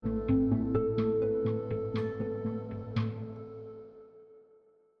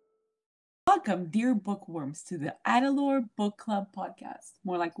Welcome, dear bookworms, to the Adalore Book Club podcast.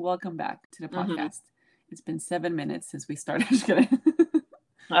 More like welcome back to the podcast. It's been 7 minutes since we started. Just kidding.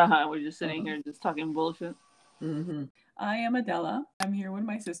 We're just sitting here just talking bullshit. I am Adela. I'm here with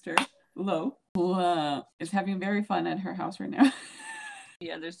my sister, Lo, who is having very fun at her house right now.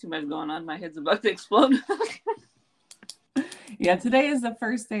 Yeah, there's too much going on. My head's about to explode. Yeah, today is the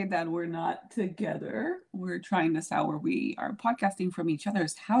first day that we're not together. We're trying this out where we are podcasting from each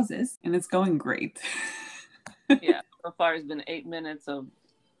other's houses, and it's going great. Yeah, so far it's been 8 minutes of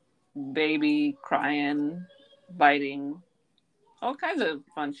baby crying, biting, all kinds of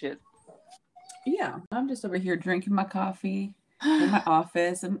fun shit. Yeah, I'm just over here drinking my coffee in my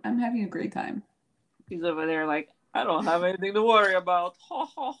office. I'm having a great time. He's over there like, I don't have anything to worry about. Ha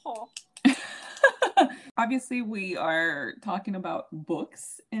ha ha. Obviously, we are talking about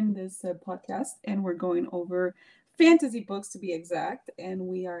books in this podcast, and we're going over fantasy books to be exact. And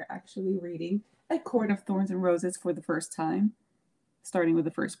we are actually reading A Court of Thorns and Roses for the first time, starting with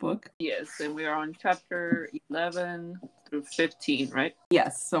the first book. Yes, and we are on chapter 11 through 15, right?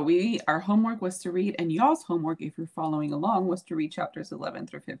 Yes, so our homework was to read, and y'all's homework, if you're following along, was to read chapters 11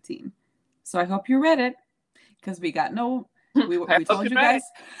 through 15. So I hope you read it, because we told you guys.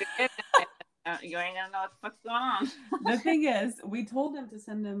 You ain't gonna know what the fuck's going on. The thing is, we told them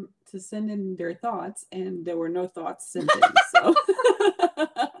to send in their thoughts, and there were no thoughts sent in. So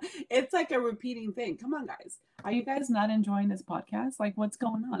it's like a repeating thing. Come on, guys. Are you guys not enjoying this podcast? Like, what's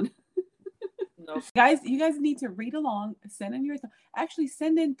going on? Nope. You guys need to read along, send in your actually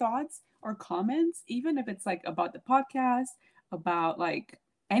send in thoughts or comments, even if it's like about the podcast, about like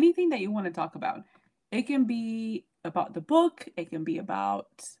anything that you want to talk about. It can be about the book, it can be about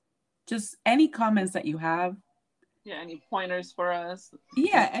just any comments that you have. Yeah, any pointers for us?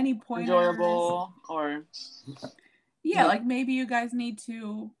 Yeah, any pointers. Enjoyable or... Yeah, like maybe you guys need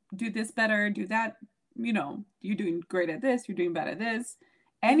to do this better, do that. You know, you're doing great at this, you're doing bad at this.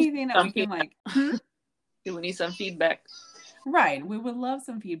 Anything that we can like... We need some feedback. Right. We would love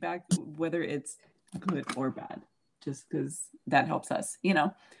some feedback, whether it's good or bad, just because that helps us,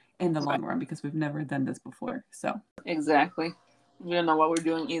 in the long run, because we've never done this before. So exactly. We don't know what we're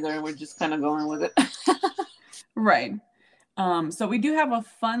doing either. We're just kind of going with it. Right. So we do have a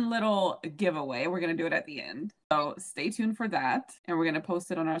fun little giveaway. We're going to do it at the end. So stay tuned for that. And we're going to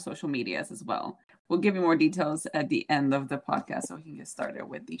post it on our social medias as well. We'll give you more details at the end of the podcast so we can get started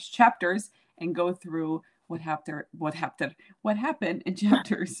with these chapters and go through what happened in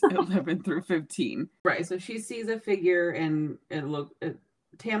chapters 11 through 15. Right. So she sees a figure, and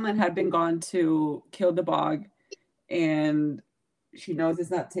Tamlin had been gone to kill the bog, and she knows it's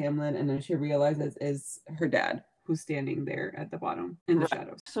not Tamlin, and then she realizes it's her dad who's standing there at the bottom in the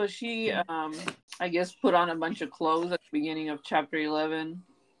shadows. So she, I guess, put on a bunch of clothes at the beginning of chapter 11,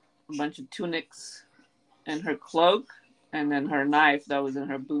 a bunch of tunics and her cloak, and then her knife that was in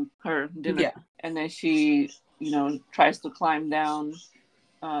her boot, her dinner. Yeah. And then she, tries to climb down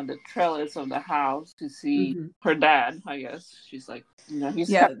the trellis of the house to see her dad, I guess. She's like, he's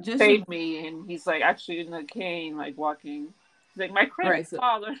just saved me, and he's like actually in a cane, like walking. He's like, my crazy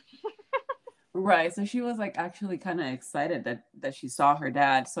father. Right. So she was like actually kind of excited that she saw her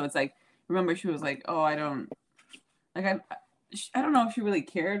dad. So it's like, remember, she was like, oh, I don't know if she really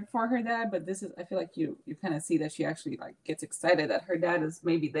cared for her dad, but I feel like you kind of see that she actually like gets excited that her dad is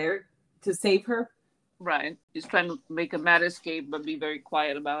maybe there to save her. Right. She's trying to make a mad escape, but be very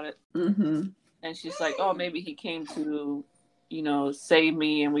quiet about it. Mm-hmm. And she's like, oh, maybe he came to, save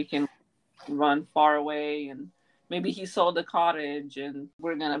me, and we can run far away, and maybe he sold the cottage and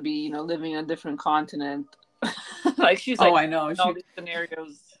we're going to be, living in a different continent. Like she's like, I know. All these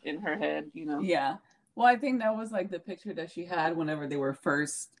scenarios in her head, Yeah. Well, I think that was like the picture that she had whenever they were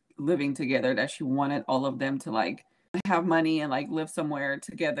first living together, that she wanted all of them to like have money and like live somewhere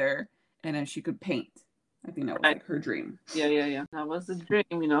together, and then she could paint. I think that was like her dream. Yeah. That was the dream,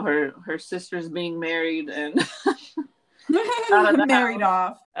 her sisters being married and married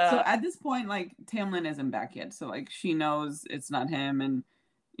off. So at this point, like Tamlin isn't back yet. So like she knows it's not him, and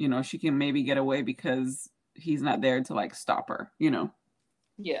she can maybe get away because he's not there to like stop her,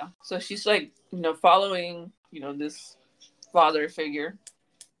 Yeah. So she's like, following, this father figure,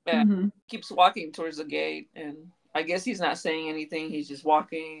 and keeps walking towards the gate, and I guess he's not saying anything. He's just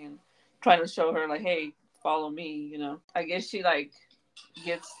walking and trying to show her like, hey, follow me, I guess she like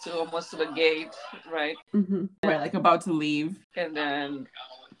gets to almost to the gate, right? Mm-hmm. Right, like about to leave, and then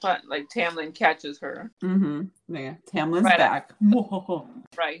like Tamlin catches her. Yeah, Tamlin's back.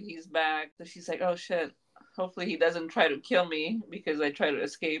 Right, he's back. So she's like, oh shit, hopefully he doesn't try to kill me because I try to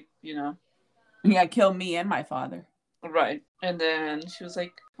escape, Yeah, kill me and my father. Right. And then she was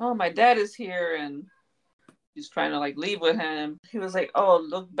like, "Oh, my dad is here," and she's trying to like leave with him. He was like, "Oh,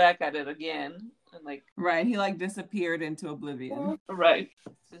 look back at it again," and like, right. He like disappeared into oblivion. right.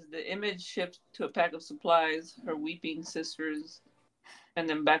 Says the image shifts to a pack of supplies, her weeping sisters, and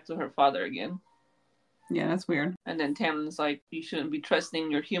then back to her father again. Yeah, that's weird. And then Tamlin's like, "You shouldn't be trusting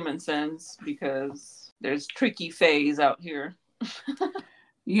your human sense because there's tricky fays out here."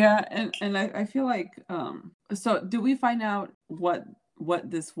 Yeah, and I feel like so do we find out what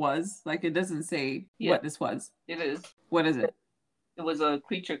this was? Like it doesn't say Yeah, what this was. it is. What is it? It was a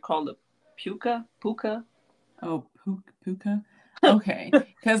creature called a puka. Oh, puka. Okay,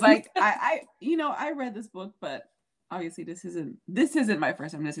 because like I I read this book, but obviously this isn't my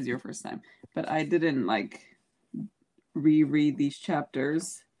first time. This is your first time, but I didn't like reread these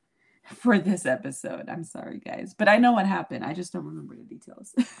chapters for this episode. I'm sorry, guys, but I know what happened. I just don't remember the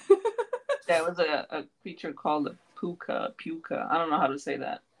details. There was a creature called a puka. I don't know how to say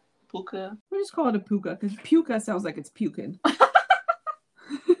that. Puka. We just call it a puka because puka sounds like it's puking.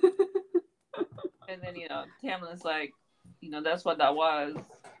 And then Tamlin's like, that's what that was.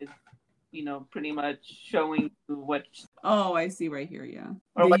 It's pretty much showing you what. Oh, I see right here. Yeah,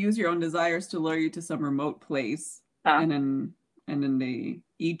 Or they what, use your own desires to lure you to some remote place, huh? and then they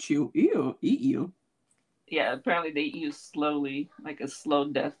eat you. Ew, eat you. Yeah, apparently they eat you slowly, like a slow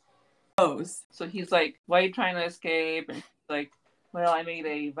death. Gross. So he's like, "Why are you trying to escape?" And she's like, "Well, I made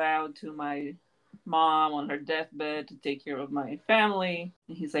a vow to my mom on her deathbed to take care of my family."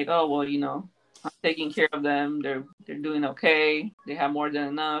 And he's like, "Oh, well, I'm taking care of them. They're doing okay. They have more than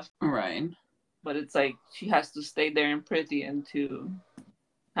enough." Right. But it's like she has to stay there in Prithian to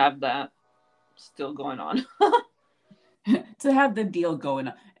have that still going on. To have the deal going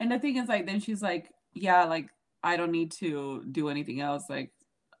on. And the thing is, like, then she's like, yeah, like, I don't need to do anything else. Like,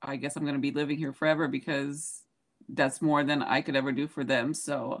 I guess I'm going to be living here forever because that's more than I could ever do for them.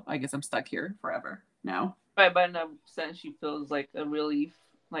 So I guess I'm stuck here forever now. Right, but in a sense, she feels like a relief,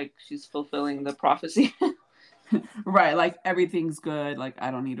 like she's fulfilling the prophecy. Right. Like, everything's good. Like,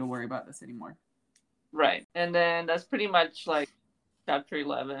 I don't need to worry about this anymore. Right. And then that's pretty much like chapter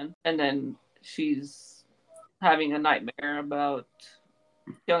 11. And then she's having a nightmare about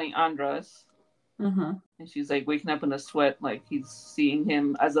killing Andras. Uh-huh. And she's like waking up in a sweat, like he's seeing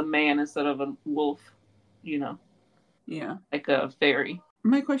him as a man instead of a wolf, Yeah. like a fairy.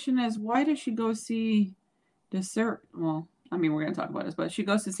 My question is, why does she go see well, I mean, we're going to talk about this, but she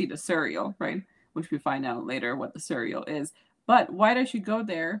goes to see the Suriel, right? Which we find out later what the Suriel is. But why does she go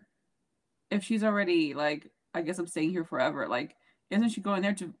there if she's already like, I guess I'm staying here forever? Like, isn't she going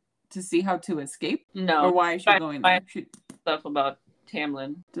there to see how to escape? No. Or why is she going there? Stuff about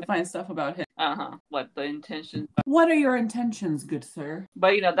Tamlin. To find stuff about him. What the intentions. What are your intentions, good sir?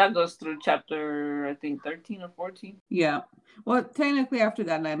 But that goes through chapter, I think, 13 or 14. Yeah. Well, technically after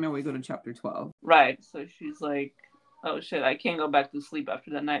that nightmare we go to chapter 12. Right. So she's like, "Oh shit, I can't go back to sleep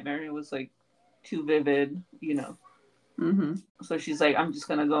after that nightmare. It was like too vivid, Mm-hmm. So she's like, "I'm just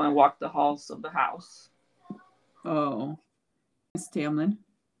gonna go and walk the halls of the house." Oh. It's Tamlin.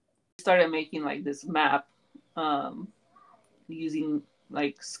 Started making like this map, using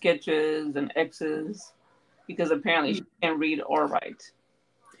like sketches and X's because apparently she can't read or write.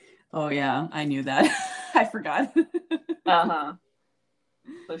 Oh yeah, I knew that. I forgot.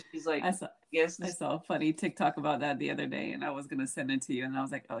 So she's like, I saw a funny TikTok about that the other day, and I was gonna send it to you, and I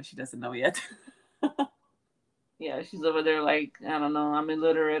was like, oh, she doesn't know yet. Yeah, she's over there like, I don't know, I'm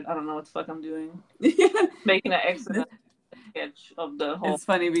illiterate. I don't know what the fuck I'm doing. Making an excellent sketch of the whole. It's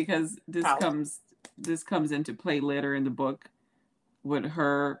funny because this house. comes into play later in the book with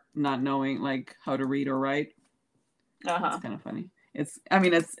her not knowing like how to read or write. It's kind of funny. It's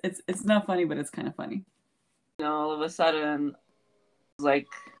not funny, but it's kind of funny. All of a sudden, like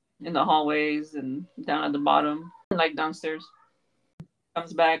in the hallways and down at the bottom, like downstairs,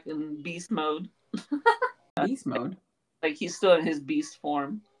 comes back in beast mode. Beast mode? Like he's still in his beast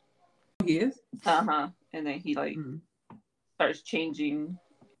form. He is? And then he like starts changing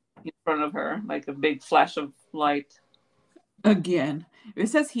in front of her, like a big flash of light. Again. It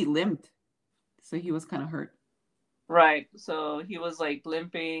says he limped. So he was kind of hurt. Right. So he was like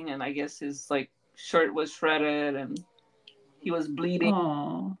limping, and I guess his like shirt was shredded and he was bleeding.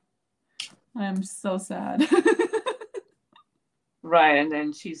 Oh, I'm so sad. Right. And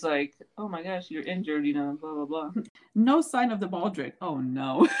then she's like, oh my gosh, you're injured, blah, blah, blah. No sign of the baldric. Oh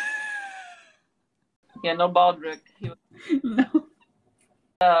no. Yeah, no baldric. No.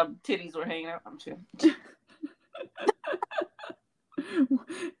 Titties were hanging out. I'm sure.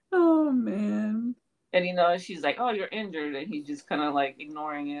 Oh man. And she's like, oh, you're injured. And he's just kind of like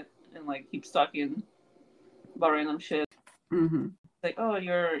ignoring it and like keeps talking. about random shit. Mm-hmm. Like, oh,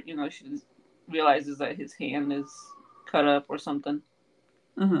 she realizes that his hand is cut up or something.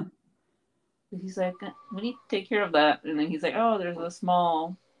 Uh-huh. He's like, we need to take care of that. And then he's like, oh, there's a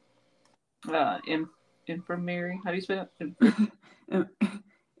small infirmary. How do you spell it?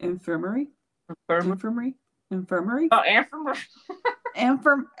 Infirmary? Infirmary? Infirmary? Oh,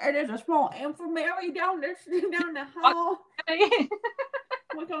 infirmary. There's a small infirmary down the hall.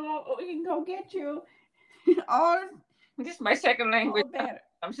 We can go get you. Oh, this is my second language. Oh,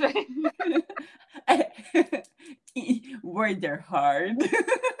 I'm saying. Words are hard.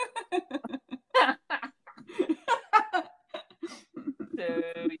 So,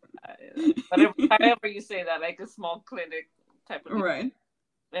 however you say that, like a small clinic type of thing. Right.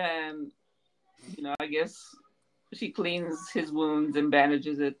 And, I guess she cleans his wounds and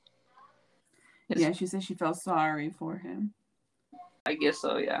bandages it. Yeah, she says she felt sorry for him. I guess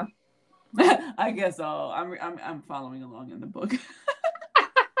so, yeah. I guess so. I'm following along in the book.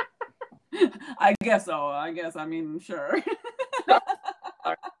 I guess so. I mean, sure.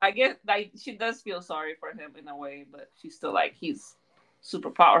 I guess she does feel sorry for him in a way, but she's still like, he's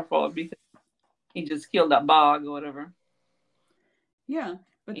super powerful because he just killed that bog or whatever. Yeah,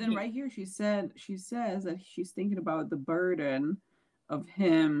 but then right here she says that she's thinking about the burden of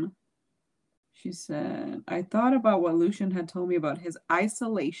him. She said, I thought about what Lucian had told me about his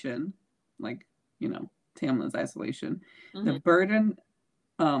isolation, like, Tamlin's isolation. Mm-hmm. The burden,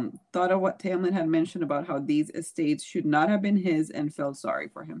 thought of what Tamlin had mentioned about how these estates should not have been his and felt sorry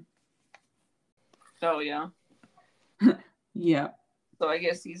for him. Oh, yeah. Yeah. So I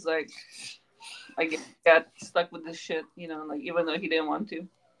guess he's like, he got stuck with this shit, like even though he didn't want to.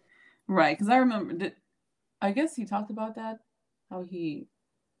 Right, because I remember, I guess he talked about that, how he...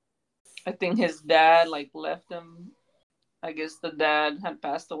 I think his dad, left him. I guess the dad had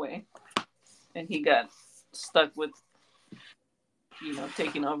passed away, and he got stuck with,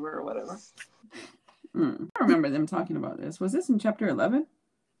 taking over or whatever. I remember them talking about this. Was this in chapter 11?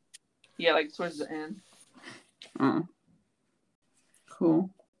 Yeah, towards the end. Oh.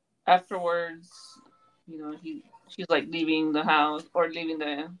 Cool. Afterwards, she's leaving the house or leaving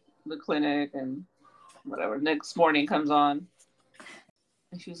the clinic and whatever. Next morning comes on.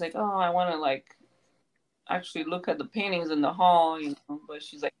 And she was like, oh, I want to actually look at the paintings in the hall, but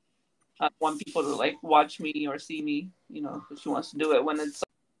she's like, I want people to watch me or see me, but she wants to do it when it's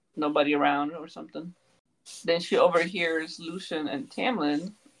nobody around or something. Then she overhears Lucian and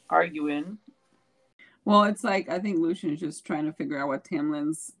Tamlin arguing. Well, it's I think Lucian's just trying to figure out what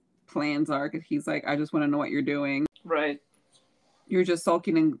Tamlin's plans are, because he's like, I just want to know what you're doing. Right. You're just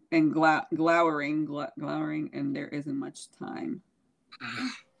sulking and glowering, and there isn't much time.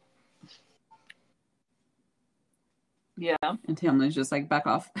 Yeah. And Tamlin's just back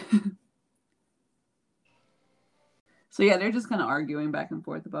off. So yeah, they're just kind of arguing back and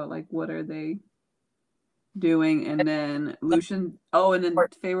forth about what are they doing, and then Lucian. Oh, and then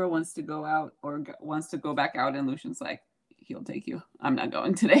Feyre wants to go out or wants to go back out, and Lucian's like, he'll take you. I'm not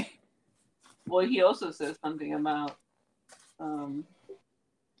going today. Well, he also says something about what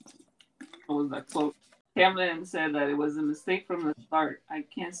was that quote? Tamlin said that it was a mistake from the start. I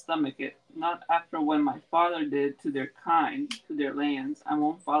can't stomach it. Not after what my father did to their kind, to their lands. I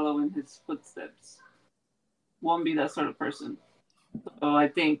won't follow in his footsteps. Won't be that sort of person. So I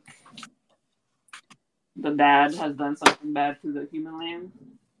think the dad has done something bad to the human land.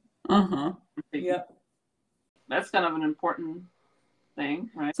 Uh-huh. Yep. That's kind of an important thing,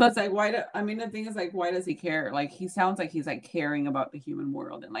 right? So it's the thing is why does he care? He sounds like he's caring about the human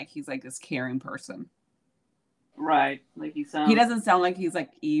world, and he's this caring person. Right. He doesn't sound like he's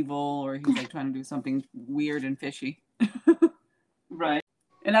evil, or he's trying to do something weird and fishy. Right.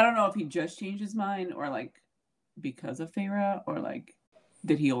 And I don't know if he just changed his mind, or because of Feyre, or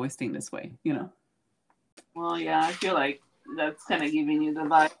did he always think this way, Well, yeah, I feel like that's kind of giving you the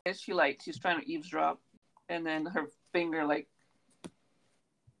vibe. She's trying to eavesdrop, and then her finger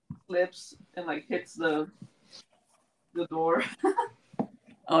slips and hits the door.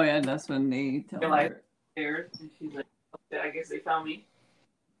 Oh yeah, that's when they tell her. Scared, and she's like, okay, I guess they found me.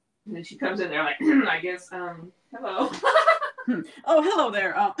 And then she comes in there I guess, hello. Oh, hello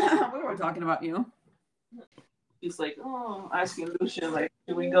there. We were talking about you. She's like, asking Lucian,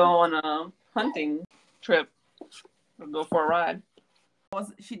 should we go on a hunting trip or go for a ride?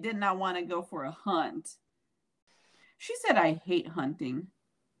 She did not want to go for a hunt. She said, I hate hunting.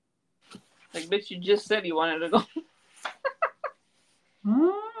 Bitch, you just said you wanted to go.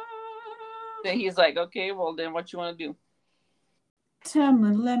 Then he's like, okay, well, then what you want to do?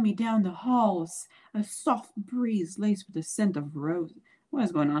 Tamlin led me down the halls, a soft breeze laced with the scent of rose. What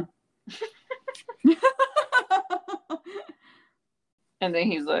is going on? And then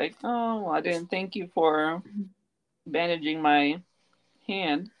he's like, "Oh, I didn't thank you for bandaging my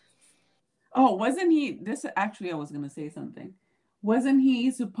hand." Oh, wasn't he? This actually, I was gonna say something. Wasn't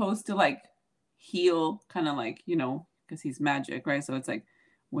he supposed to like heal, kind of like, because he's magic, right? So it's like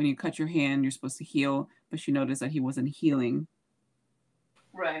when you cut your hand, you're supposed to heal, but she noticed that he wasn't healing.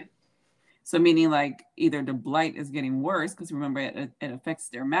 Right. So meaning like either the blight is getting worse because remember it affects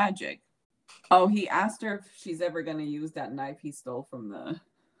their magic. Oh, he asked her if she's ever gonna use that knife he stole from the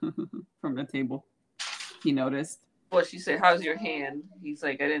from the table. He noticed. Well, she said, "How's your hand?" He's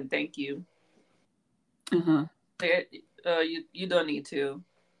like, "I didn't thank you." Uh-huh. You don't need to,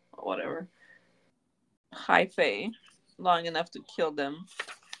 or whatever. High Fae, long enough to kill them.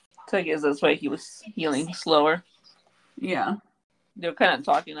 So I guess that's why he was healing slower. Yeah. They're kind of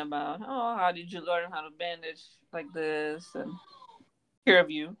talking about, "Oh, how did you learn how to bandage like this?" And care of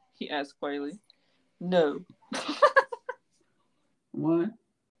you, he asked quietly. No. What?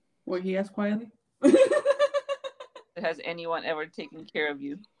 What he asked quietly? Has anyone ever taken care of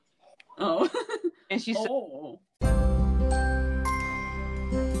you? Oh. And she said, oh.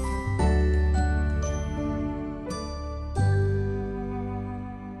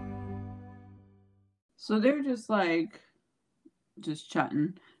 So they're just like, just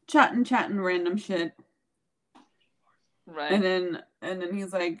chatting, random shit. right. And then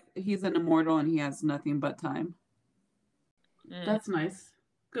he's like, he's an immortal and he has nothing but time. That's nice.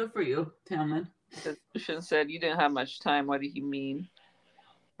 Good for you, Tamlin. The Lucian said, "You didn't have much time." What did he mean?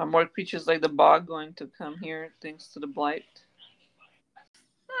 Are more creatures like the bog going to come here thanks to the blight?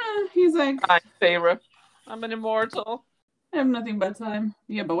 He's like, I'm Feyre. I'm an immortal. I have nothing but time.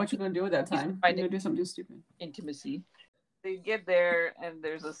 Yeah, but what you gonna do with that time? You're gonna do something stupid. Intimacy. They get there and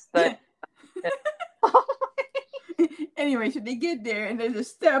there's a stud. Anyway, so they get there and there's a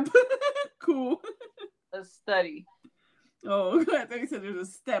step. Cool. A study. Oh, I thought you said there's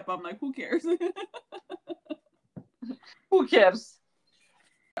a step. I'm like, who cares? Who cares?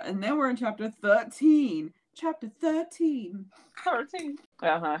 And then we're in chapter 13. Chapter 13. 13.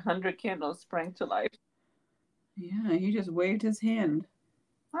 100 candles sprang to life. Yeah, he just waved his hand.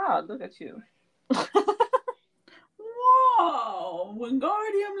 Wow, look at you. Wow,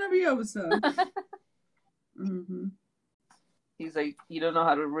 Wingardium Leviosa. Mm-hmm. He's like, "You don't know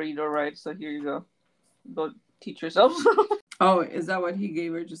how to read or write, so here you go. Go teach yourself." Oh, is that what he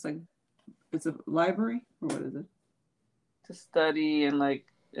gave her? Just like, it's a library? Or what is it? To study, and like,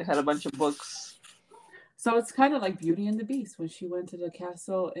 it had a bunch of books. So it's kind of like Beauty and the Beast when she went to the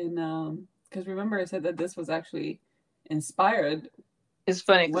castle in, because remember I said that this was actually inspired. It's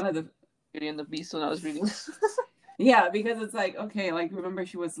funny. One of the Beauty and the Beast when I was reading this. Yeah, because it's like, okay, like remember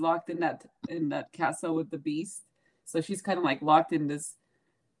she was locked in that castle with the beast. So she's kind of like locked in this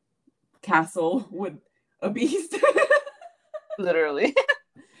castle with a beast. Literally.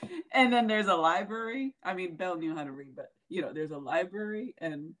 And then there's a library. I mean, Belle knew how to read, but there's a library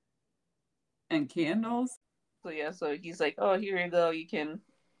and candles. So yeah, so he's like, "Oh, here you go. You can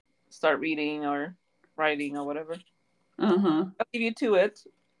start reading or writing or whatever. Uh-huh. I'll leave you to it."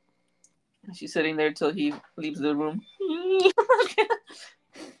 And she's sitting there till he leaves the room.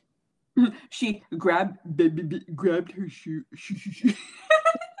 She grabbed her shoe.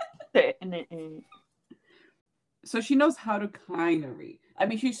 So she knows how to kind of read. I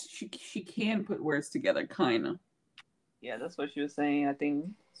mean, she can put words together, kind of. Yeah, that's what she was saying, I think,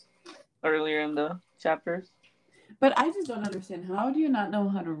 earlier in the chapters. But I just don't understand. How do you not know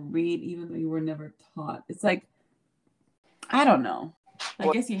how to read even though you were never taught? It's like, I don't know.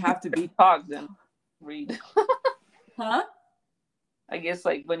 I guess you have to be taught then read. Huh? I guess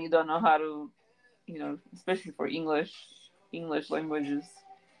like when you don't know how to, especially for English languages.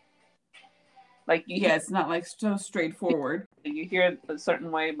 Like it's not like so straightforward. You hear it a certain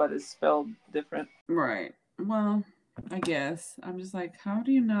way, but it's spelled different. Right. Well, I guess I'm just like, how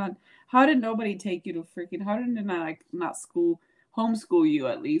did nobody take you to freaking? How did they not homeschool you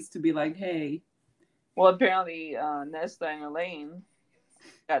at least to be like, hey? Well, apparently Nesta and Elaine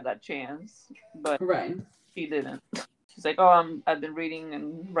got that chance, but right, she didn't. She's like, "Oh, I've been reading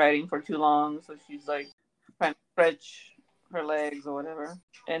and writing for too long," so she's like trying to stretch her legs or whatever,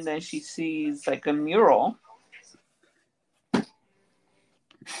 and then she sees like a mural.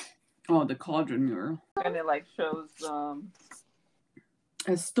 Oh, the cauldron mural. And it like shows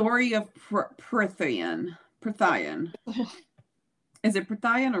a story of Prithian. Is it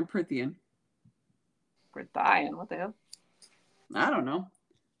Prithian or Prithian? Prithian, what the hell? I don't know.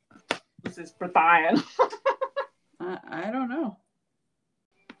 This is Prithian. I don't know.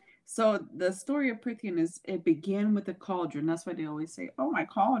 So the story of Prithian it began with a cauldron. That's why they always say, "Oh, my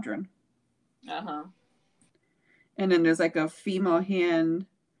cauldron." Uh-huh. And then there's like a female hand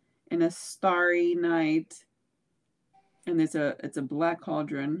in a starry night. And it's a black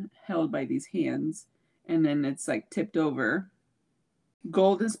cauldron held by these hands. And then it's like tipped over.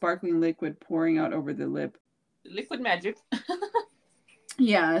 Golden sparkling liquid pouring out over the lip. Liquid magic.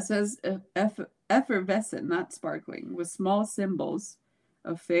 Yeah, it says effervescent, not sparkling, with small symbols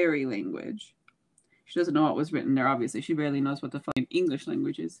of fairy language. She doesn't know what was written there, obviously. She barely knows what the fucking English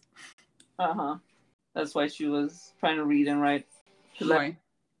language is. Uh-huh. That's why she was trying to read and write. To let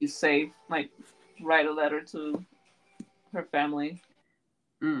you safe, like write a letter to her family.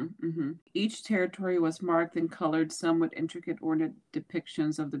 Mm-hmm. Each territory was marked and colored, some with intricate ornate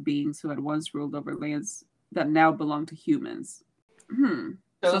depictions of the beings who had once ruled over lands that now belong to humans.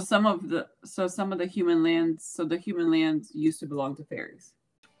 So some of the human lands, so the human lands used to belong to fairies.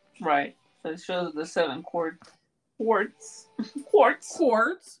 Right. So it shows the 7 quartz. No,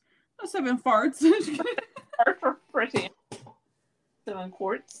 7 farts. Farts are pretty. 7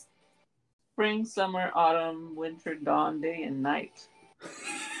 quartz. Spring, summer, autumn, winter, dawn, day, and night.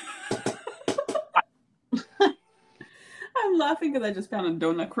 I'm laughing because I just found a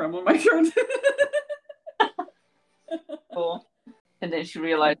donut crumb on my shirt. Cool. And then she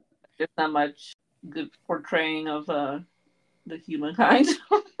realized there's not much good portraying of the humankind.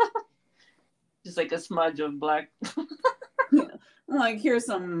 Just like a smudge of black. Yeah. Like, here's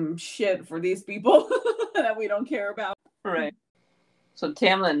some shit for these people that we don't care about. Right. So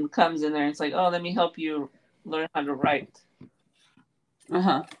Tamlin comes in there and it's like, oh, let me help you learn how to write.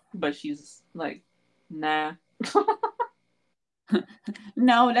 Uh-huh. But she's like, nah.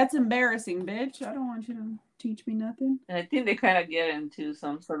 No, that's embarrassing, bitch. I don't want you to teach me nothing. And I think they kind of get into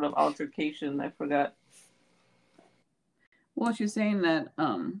some sort of altercation. I forgot. Well, she's saying that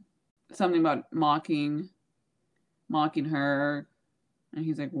something about mocking her, and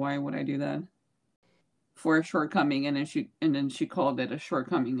he's like, why would I do that? For a shortcoming, and then she called it a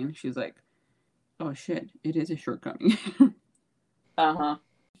shortcoming, and she's like, oh shit, it is a shortcoming. Uh-huh.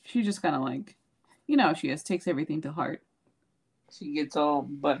 She just kind of like, you know how she is, takes everything to heart. She gets all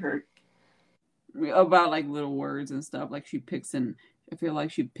butthurt about like little words and stuff. Like I feel like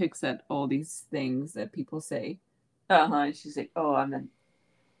she picks at all these things that people say. And she's like, oh, I'm an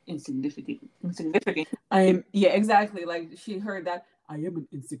insignificant. I am, yeah, exactly. Like she heard that I am an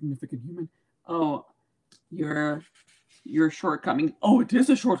insignificant human. Oh, you're a shortcoming. Oh, it is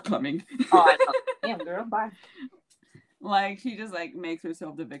a shortcoming. Oh, I know. Damn, girl, bye. Like she just like makes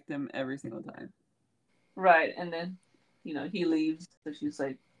herself the victim every single time. Right, and then he leaves. So she's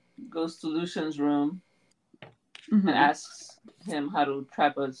like, goes to Lucian's room and asks him how to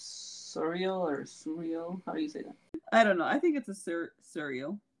trap a Suriel. How do you say that? I don't know. I think it's a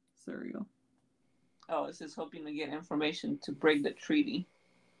Suriel. Oh, it's just hoping to get information to break the treaty.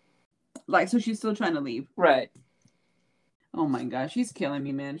 Like, so she's still trying to leave. Right. Oh my gosh, she's killing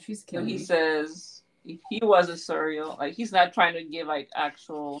me, man. She's killing me. He says if he was a Suriel, like he's not trying to give like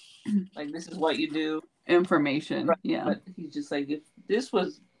actual, like this is what you do. Information. Right. Yeah. But he's just like, if this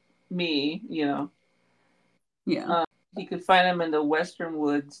was me, Yeah. He could find him in the western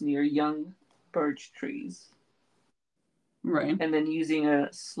woods near young birch trees. Right. And then using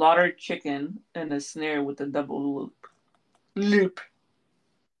a slaughtered chicken and a snare with a double loop.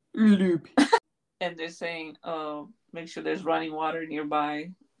 And they're saying, oh, make sure there's running water nearby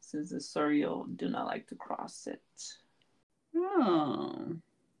since the Suriel do not like to cross it. Oh.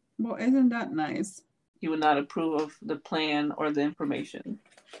 Well, isn't that nice? He would not approve of the plan or the information.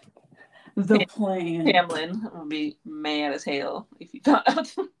 The plan. Tamlin would be mad as hell if he found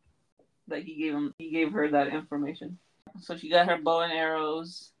out that he gave her that information. So she got her bow and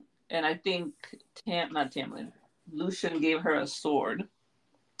arrows, and I think Lucian gave her a sword.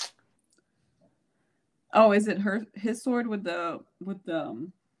 Oh, is it his sword with the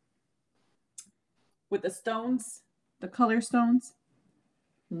stones, the color stones?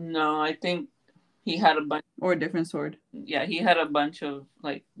 No, I think he had a bunch. Or a different sword. Yeah, he had a bunch of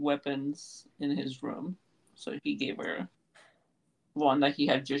like weapons in his room, so he gave her one that he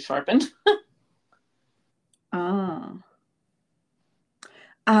had just sharpened.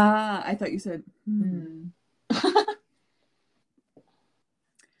 I thought you said.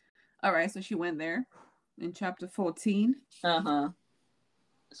 All right, so she went there in chapter 14. So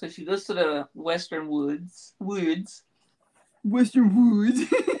she goes to the western woods. Western woods.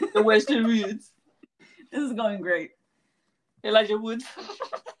 The western woods. This is going great. Elijah Woods.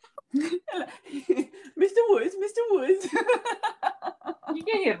 Mr. Woods. You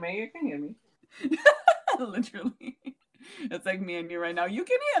can hear me. Literally. It's like me and you right now. You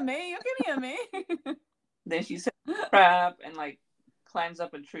can hear me. Then she sets a trap and like climbs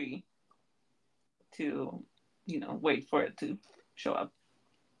up a tree to wait for it to show up.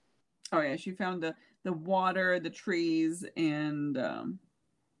 Oh yeah, she found the water, the trees, and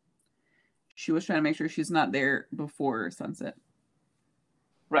she was trying to make sure she's not there before sunset.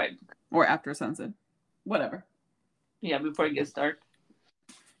 Right. Or after sunset. Whatever. Yeah, before it gets dark.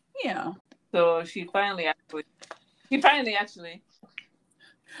 Yeah. So she finally actually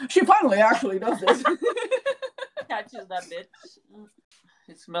does this. catches that bitch.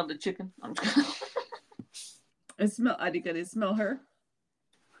 It smelled the chicken. Did it smell her?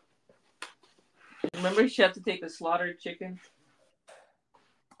 Remember she had to take a slaughtered chicken?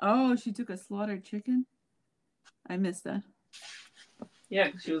 Oh, she took a slaughtered chicken? I missed that. Yeah,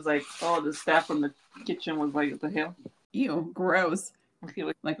 because she was like, oh, the staff from the kitchen was like, what the hell? Ew, gross.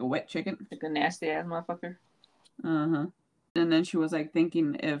 Was like a wet chicken. Like a nasty ass motherfucker. Uh-huh. And then she was like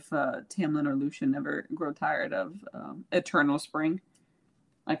thinking if Tamlin or Lucian ever grow tired of Eternal Spring.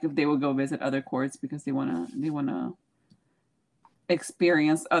 Like if they would go visit other courts because they wanna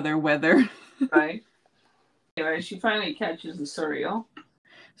experience other weather. Right. Anyway, she finally catches the Suriel.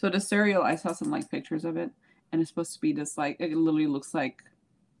 So the Suriel, I saw some like pictures of it, and it's supposed to be just like it literally looks like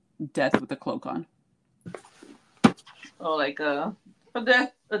death with a cloak on. Oh, like a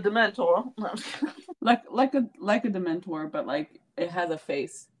Dementor. like a Dementor, but like it has a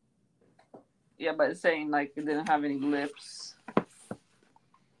face. Yeah, but it's saying like it didn't have any lips.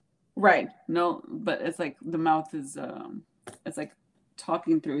 Right. No, but it's like the mouth is it's like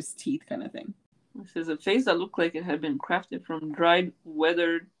talking through his teeth kind of thing. It says a face that looked like it had been crafted from dried,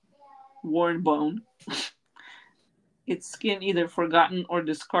 weathered, worn bone. Its skin either forgotten or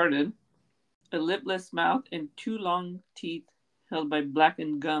discarded. A lipless mouth and two long teeth held by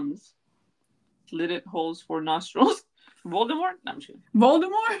blackened gums. Slitted holes for nostrils. Voldemort? No, I'm sure.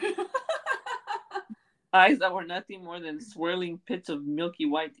 Voldemort? Eyes that were nothing more than swirling pits of milky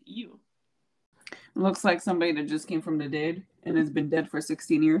white. Ew. Looks like somebody that just came from the dead and has been dead for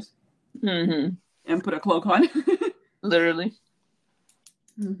 16 years. Mm-hmm. And put a cloak on. Literally.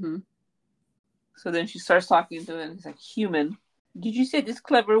 Mm-hmm. So then she starts talking to him and he's like, human, did you set this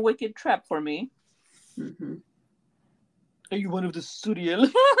clever, wicked trap for me? Mm-hmm. Are you one of the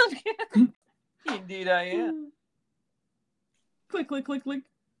Suriel? Indeed I am. Click, click, click, click.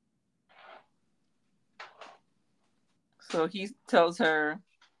 So he tells her,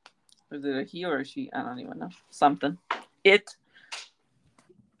 is it a he or a she? I don't even know. Something. It.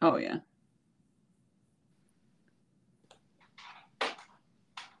 Oh, yeah.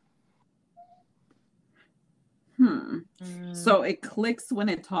 So it clicks when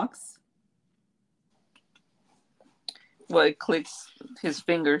it talks? Well, it clicks his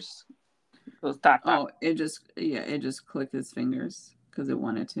fingers. It goes tap, tap. Oh, it just clicked his fingers because it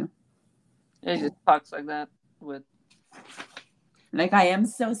wanted to. It just talks like that with. Like, I am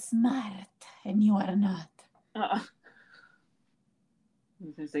so smart and you are not.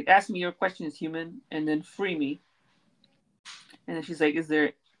 He's like, ask me your questions, human, and then free me. And then she's like, is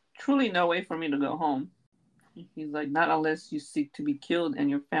there truly no way for me to go home? He's like, not unless you seek to be killed and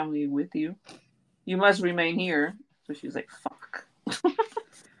your family with you. You must remain here. So she's like, fuck.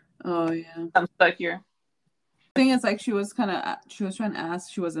 Oh, yeah. I'm stuck here. The thing is, like, she was trying to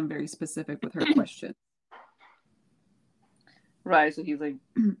ask, she wasn't very specific with her question. Right, so he's like,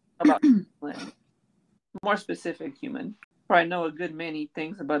 about more specific, human. For I know a good many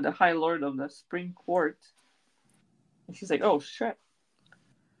things about the High Lord of the Spring Court. And she's like, oh, shit.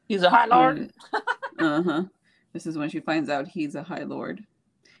 He's a High Lord? Uh-huh. This is when she finds out he's a High Lord.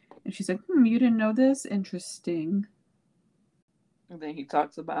 And she's like, you didn't know this? Interesting. And then he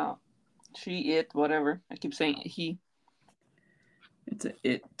talks about she, it, whatever. I keep saying he. It's a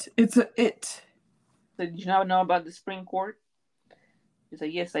it. It's a it. So did you not know about the Spring Court? He's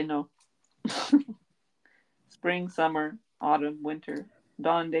like, yes, I know. Spring, summer, autumn, winter,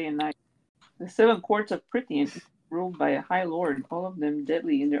 dawn, day, and night. The 7 courts of Prythian, ruled by a High Lord, all of them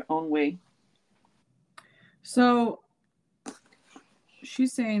deadly in their own way. So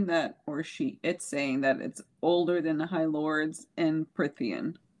she's saying that, it's saying that it's older than the High Lords and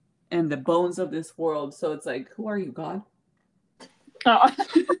Prythian and the bones of this world. So it's like, who are you, God? Oh.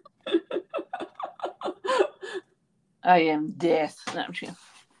 I am death. No, I'm kidding.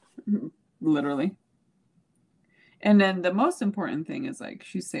 Literally. And then the most important thing is like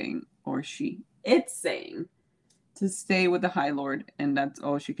it's saying to stay with the High Lord, and that's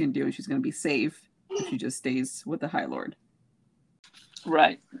all she can do, and she's going to be safe if she just stays with the High Lord.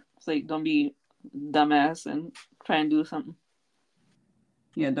 Right. It's like, don't be dumbass and try and do something.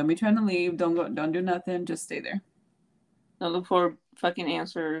 Yeah, don't be trying to leave. Don't do nothing. Just stay there. Don't look for fucking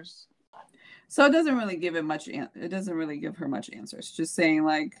answers. So it doesn't really give her much answers. Just saying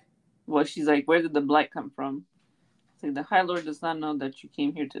like, well, she's like, where did the blight come from? See, the High Lord does not know that you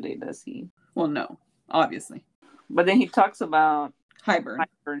came here today, does he? Well, no, obviously. But then he talks about Hybern.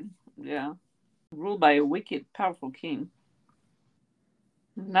 Yeah. Ruled by a wicked, powerful king.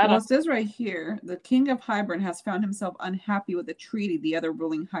 It says right here, the king of Hybern has found himself unhappy with the treaty the other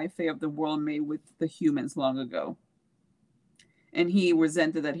ruling high fae of the world made with the humans long ago. And he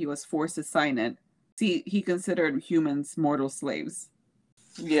resented that he was forced to sign it. See, he considered humans mortal slaves.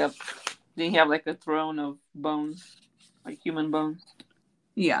 Yep. Didn't he have like a throne of bones? Like human bones?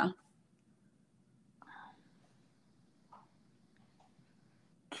 Yeah.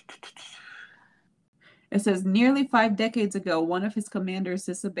 It says, nearly 5 decades ago, one of his commanders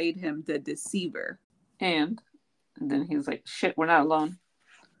disobeyed him, the Deceiver. And then he's like, shit, we're not alone.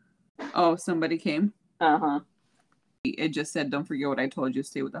 Oh, somebody came? Uh-huh. It just said, don't forget what I told you,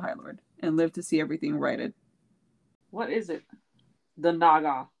 stay with the High Lord, and live to see everything righted. What is it? The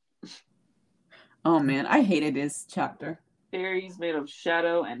Naga. Oh, man, I hated this chapter. Fairies made of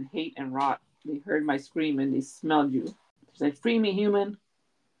shadow and hate and rot. They heard my scream and they smelled you. She's like, free me, human.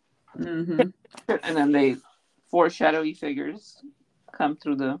 Mm-hmm. And then 4 shadowy figures come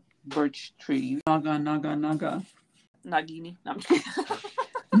through the birch trees. Naga. Nagini. No,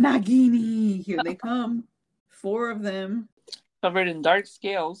 Nagini. Here they come. 4 of them. covered in dark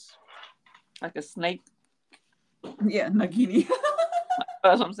scales, like a snake. Yeah, Nagini.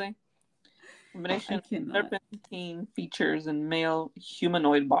 That's what I'm saying. Combination of serpentine features and male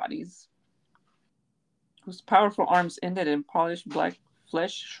humanoid bodies, whose powerful arms ended in polished black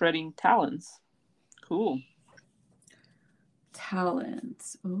flesh-shredding talons. Cool.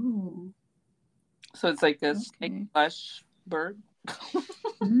 Talons. Ooh. So it's like a snake flesh bird.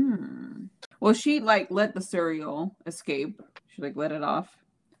 Well, she like let the cereal escape. She like let it off.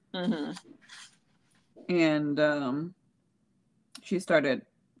 Mm-hmm. And she started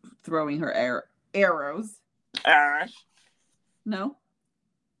throwing her arrows. No.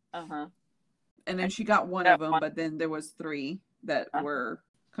 Uh-huh. And then she got one of them, but then there was 3 that were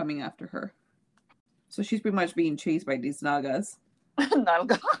coming after her. So she's pretty much being chased by these nagas.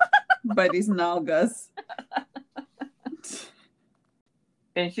 By these nalgas.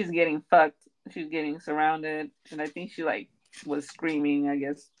 And she's getting fucked. She's getting surrounded. And I think she like was screaming, I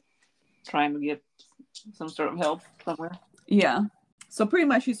guess, trying to get some sort of help somewhere. Yeah. So pretty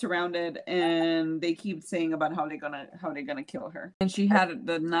much she's surrounded, and they keep saying about how they're gonna kill her. And she had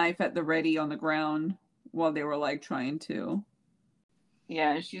the knife at the ready on the ground while they were like trying to.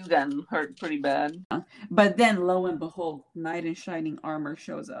 Yeah, and she's gotten hurt pretty bad. But then lo and behold, knight in shining armor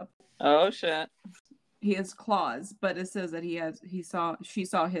shows up. Oh shit. He has claws, but it says that she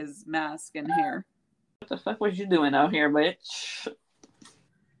saw his mask and hair. What the fuck was you doing out here, bitch?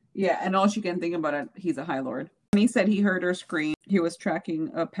 Yeah, and all she can think about it, he's a High Lord. And he said he heard her scream. He was tracking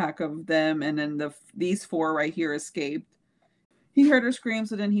a pack of them, and then these 4 right here escaped. He heard her scream,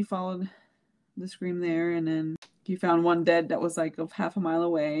 so then he followed the scream there, and then he found one dead that was like half a mile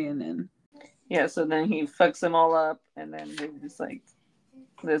away, and then... Yeah, so then he fucks them all up, and then they just like,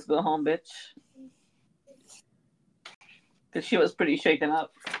 let's go home, bitch. Because she was pretty shaken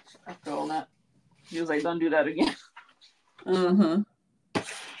up after all that. He was like, don't do that again. Uh-huh.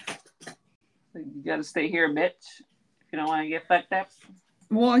 You gotta stay here, bitch. If you don't want to get fucked up.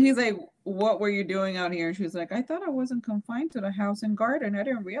 Well, he's like, what were you doing out here? And she's like, I thought I wasn't confined to the house and garden. I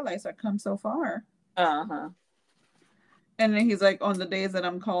didn't realize I'd come so far. Uh-huh. And then he's like, on the days that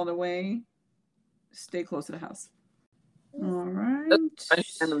I'm called away, stay close to the house. All right.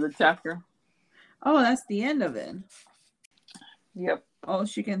 That's the end of the chapter. Oh, that's the end of it. Yep. All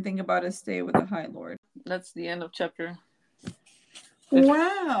she can think about is stay with the High Lord. That's the end of chapter.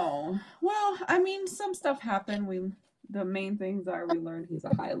 Wow. Well, I mean, some stuff happened. The main things are we learned he's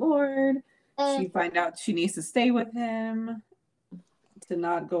a High Lord. She find out she needs to stay with him to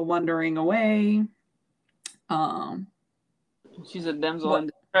not go wandering away. She's a damsel in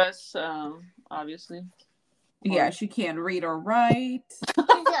distress, obviously. Yeah, she can't read or write.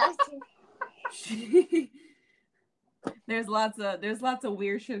 There's lots of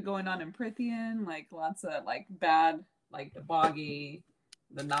weird shit going on in Prithian, like lots of like bad, like the Boggy,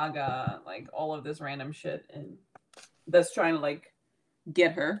 the Naga, like all of this random shit, and that's trying to like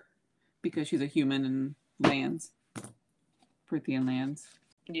get her because she's a human and lands, Prithian lands.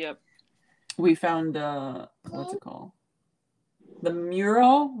 Yep. We found what's it called? The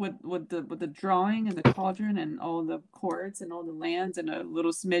mural with the drawing and the cauldron and all the courts and all the lands and a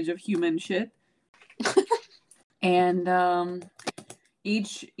little smidge of human shit. And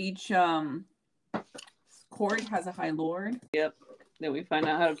each court has a High Lord. Yep. Then we find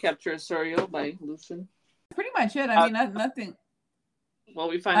out how to capture a Suriel by Lucen. Pretty much it. I mean, nothing. Well,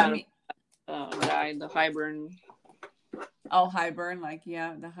 we find out a guy, the Hybern Oh, Hybern, like,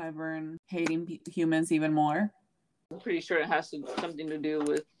 yeah, the Hybern hating humans even more. I'm pretty sure it has something to do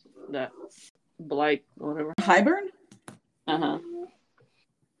with that blight or whatever. Hybern? Uh-huh.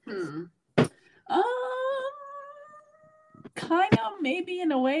 Um, kind of, maybe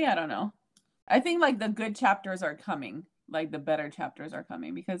in a way, I don't know. I think like the good chapters are coming, like the better chapters are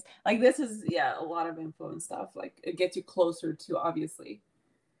coming, because like this is a lot of info and stuff. Like it gets you closer to obviously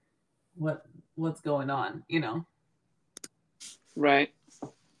what's going on, you know. Right.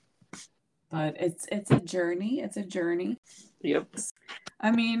 But it's a journey. It's a journey. Yep.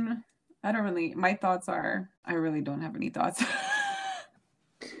 I mean, my thoughts are I really don't have any thoughts.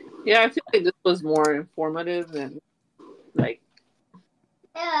 Yeah, I feel like this was more informative than like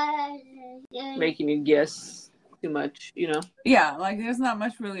making you guess too much, you know. Yeah, like there's not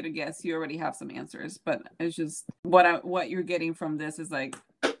much really to guess. You already have some answers, but it's just what you're getting from this is like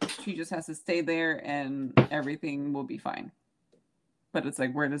she just has to stay there and everything will be fine. But it's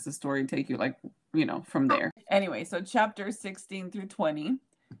like, where does the story take you, like, you know, from there? Anyway, so chapter 16 through 20.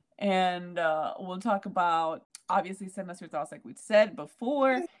 And we'll talk about, obviously, send us your thoughts like we said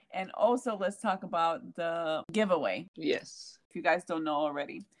before. And also, let's talk about the giveaway. Yes. If you guys don't know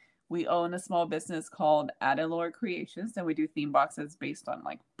already, we own a small business called ACOTAR Creations, and we do theme boxes based on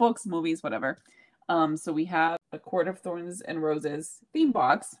like books, movies, whatever. So we have a Court of Thorns and Roses theme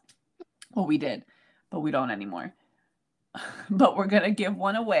box. Well, we did, but we don't anymore. But we're gonna give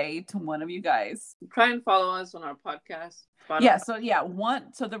one away to one of you guys. Try and follow us on our podcast.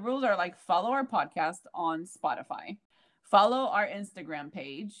 Spotify. So the rules are like follow our podcast on Spotify, follow our Instagram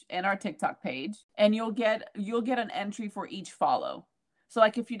page and our TikTok page, and you'll get an entry for each follow. So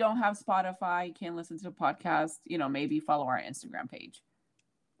like if you don't have Spotify, you can't listen to the podcast, you know, maybe follow our Instagram page.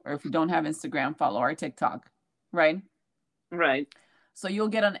 Or if you don't have Instagram, follow our TikTok, right? Right. So you'll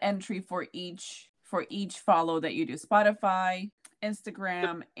get an entry for each follow that you do, Spotify,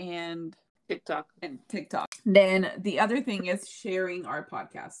 Instagram, and TikTok. Then the other thing is sharing our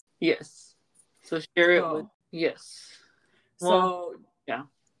podcast. Yes. So share it with yes. So yeah.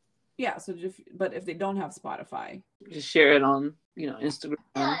 Yeah. So but if they don't have Spotify, just share it on, you know,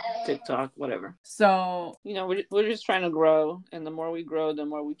 Instagram, TikTok, whatever. So, you know, we're just trying to grow, and the more we grow, the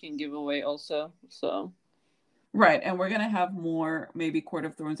more we can give away also. So right. And we're going to have more maybe Court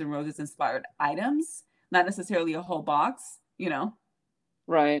of Thorns and Roses inspired items, not necessarily a whole box, you know?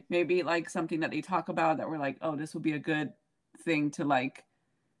 Right. Maybe like something that they talk about that we're like, oh, this would be a good thing to like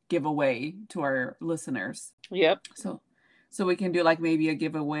give away to our listeners. Yep. So we can do like maybe a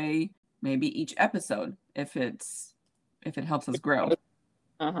giveaway, maybe each episode if it helps us grow.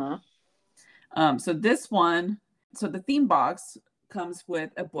 Uh-huh. So this one, so the theme box comes with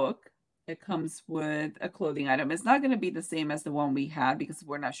a book. It comes with a clothing item. It's not going to be the same as the one we had because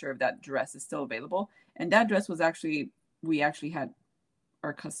we're not sure if that dress is still available. And that dress was we actually had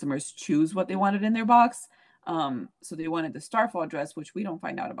our customers choose what they wanted in their box. So they wanted the Starfall dress, which we don't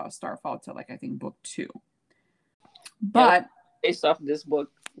find out about Starfall till like I think book 2. But based off this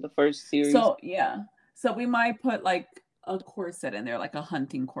book, the first series. So yeah. So we might put like a corset in there, like a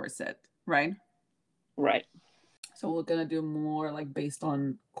hunting corset, right? Right. So we're gonna do more like based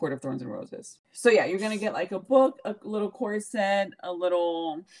on Court of Thorns and Roses. So yeah, you're gonna get like a book, a little corset, a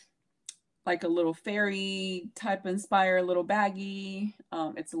little fairy type inspired little baggie.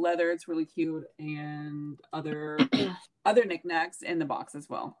 It's leather, it's really cute, and other knickknacks in the box as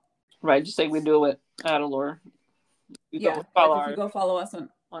well. Right, just like we do with ACOTAR. If you go follow us on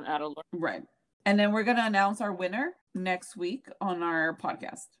ACOTAR. Right. And then we're gonna announce our winner next week on our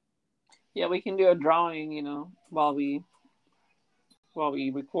podcast. Yeah, we can do a drawing, you know, while we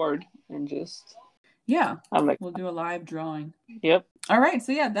record and just we'll do a live drawing. Yep. All right.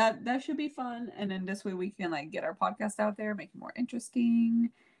 So yeah, that should be fun. And then this way we can like get our podcast out there, make it more interesting,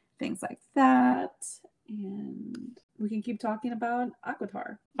 things like that. And we can keep talking about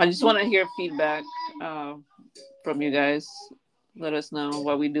ACOTAR. I just want to hear feedback from you guys. Let us know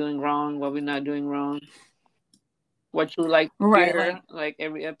what we're doing wrong, what we're not doing wrong. What you like to hear, like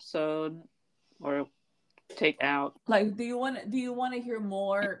every episode, or take out. Like, do you want to hear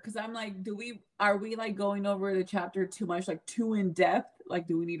more? Because I'm like, are we like going over the chapter too much, like too in depth? Like,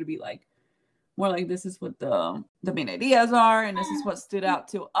 do we need to be like more like this is what the main ideas are, and this is what stood out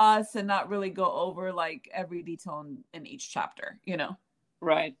to us, and not really go over like every detail in each chapter, you know?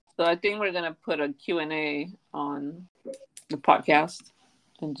 Right. So I think we're gonna put a Q&A on the podcast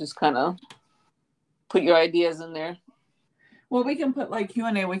and just kind of put your ideas in there. Well, we can put like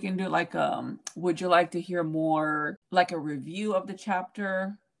Q&A. We can do like would you like to hear more like a review of the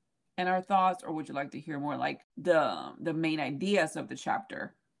chapter and our thoughts, or would you like to hear more like the main ideas of the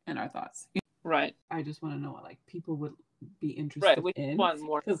chapter and our thoughts? Right. I just want to know what like people be interested Right. We in. want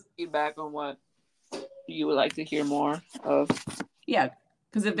more feedback on what you would like to hear more of. Yeah,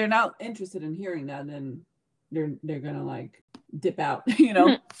 because if they're not interested in hearing that, then they're gonna like dip out, you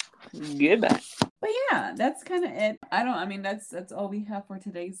know. Goodbye. But yeah, that's kind of it. I mean, that's all we have for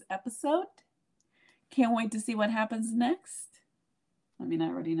today's episode. Can't wait to see what happens next. I mean, I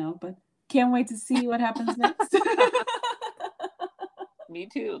already know, but can't wait to see what happens next. Me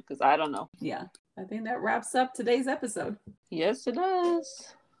too, because I don't know. Yeah, I think that wraps up today's episode. Yes, it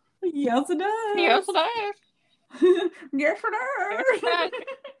does. Yes, it does. Yes, it does. Yes, it does. Yes, it does.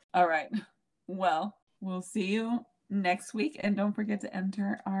 All right. Well, we'll see you next week. And don't forget to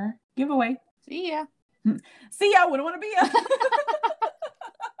enter our giveaway. See ya. See ya. Wouldn't want to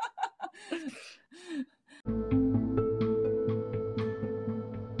be ya.